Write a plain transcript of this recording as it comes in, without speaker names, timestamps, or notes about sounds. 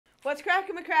What's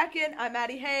crackin' McCracken? I'm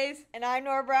Maddie Hayes. And I'm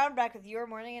Nora Brown, back with your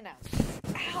morning announcement.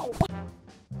 Ow!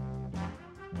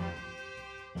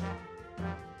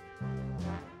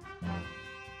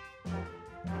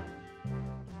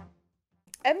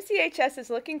 MCHS is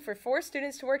looking for 4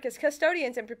 students to work as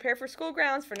custodians and prepare for school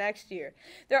grounds for next year.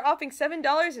 They're offering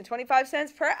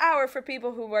 $7.25 per hour for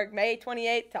people who work May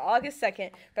 28th to August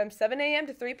 2nd from 7 a.m.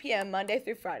 to 3 p.m. Monday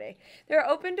through Friday. They're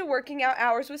open to working out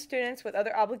hours with students with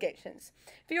other obligations.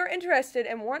 If you are interested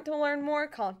and want to learn more,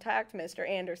 contact Mr.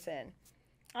 Anderson.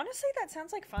 Honestly, that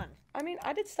sounds like fun. I mean,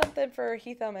 I did something for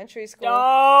Heath Elementary School.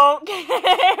 Don't care.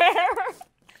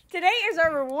 Today is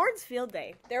our rewards field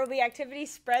day. There will be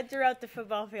activities spread throughout the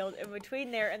football field and between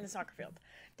there and the soccer field.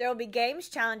 There will be games,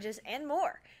 challenges, and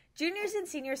more. Juniors and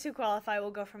seniors who qualify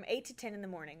will go from 8 to 10 in the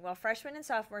morning, while freshmen and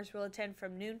sophomores will attend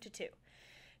from noon to 2.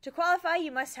 To qualify,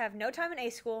 you must have no time in A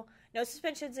school, no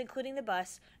suspensions including the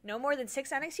bus, no more than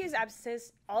 6 unexcused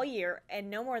absences all year, and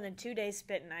no more than 2 days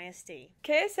spent in ISD.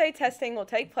 KSA testing will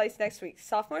take place next week.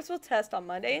 Sophomores will test on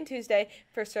Monday and Tuesday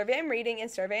for survey and reading and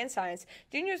survey and science.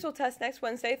 Juniors will test next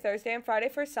Wednesday, Thursday, and Friday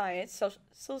for science,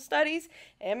 social studies,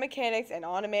 and mechanics, and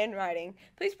on-demand writing.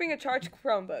 Please bring a charged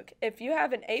Chromebook. If you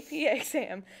have an AP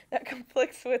exam that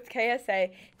conflicts with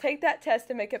KSA, take that test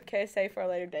and make up KSA for a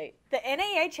later date. The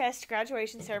NAHS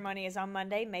graduation ceremony is on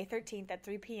Monday, May 13th at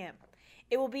 3 p.m.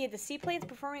 It will be at the Seaplanes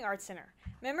Performing Arts Center.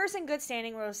 Members in good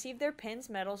standing will receive their pins,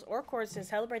 medals, or cords to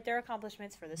celebrate their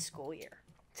accomplishments for the school year.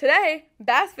 Today,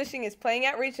 bass fishing is playing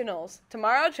at regionals.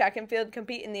 Tomorrow, track and field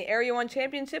compete in the Area 1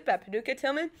 Championship at Paducah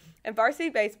Tillman, and varsity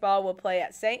baseball will play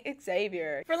at St.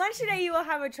 Xavier. For lunch today, you will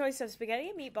have a choice of spaghetti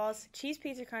and meatballs, cheese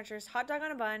pizza crunchers, hot dog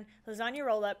on a bun, lasagna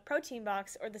roll-up, protein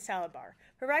box, or the salad bar.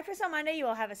 For breakfast on Monday, you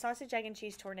will have a sausage, egg, and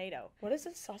cheese tornado. What is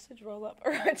a sausage roll-up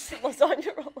or a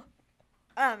lasagna roll-up?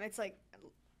 It's like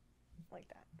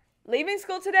that. Leaving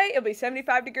school today, it'll be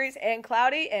 75 degrees and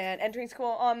cloudy, and entering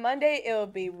school on Monday, it'll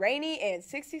be rainy and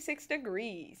 66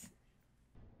 degrees.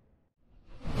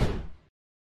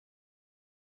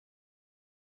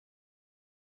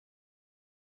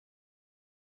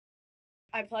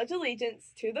 I pledge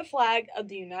allegiance to the flag of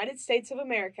the United States of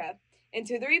America and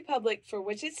to the republic for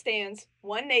which it stands,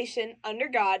 one nation, under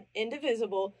God,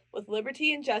 indivisible, with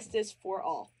liberty and justice for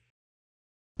all.